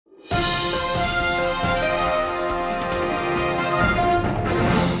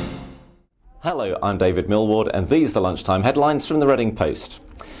Hello, I'm David Millward and these are the lunchtime headlines from the Reading Post.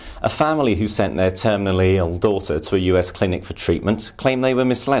 A family who sent their terminally ill daughter to a US clinic for treatment claim they were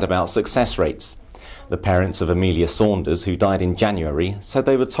misled about success rates. The parents of Amelia Saunders, who died in January, said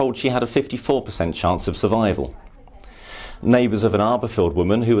they were told she had a 54% chance of survival. Neighbours of an Arborfield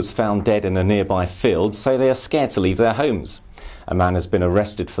woman who was found dead in a nearby field say they are scared to leave their homes. A man has been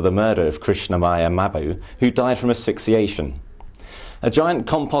arrested for the murder of Krishnamaya Mabu, who died from asphyxiation. A giant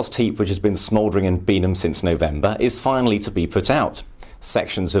compost heap which has been smouldering in Beenham since November is finally to be put out.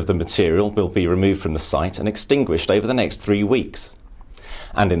 Sections of the material will be removed from the site and extinguished over the next 3 weeks.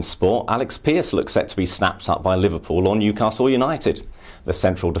 And in sport, Alex Pearce looks set to be snapped up by Liverpool or Newcastle United. The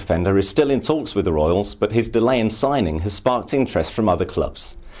central defender is still in talks with the Royals, but his delay in signing has sparked interest from other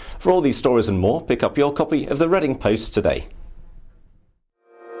clubs. For all these stories and more, pick up your copy of the Reading Post today.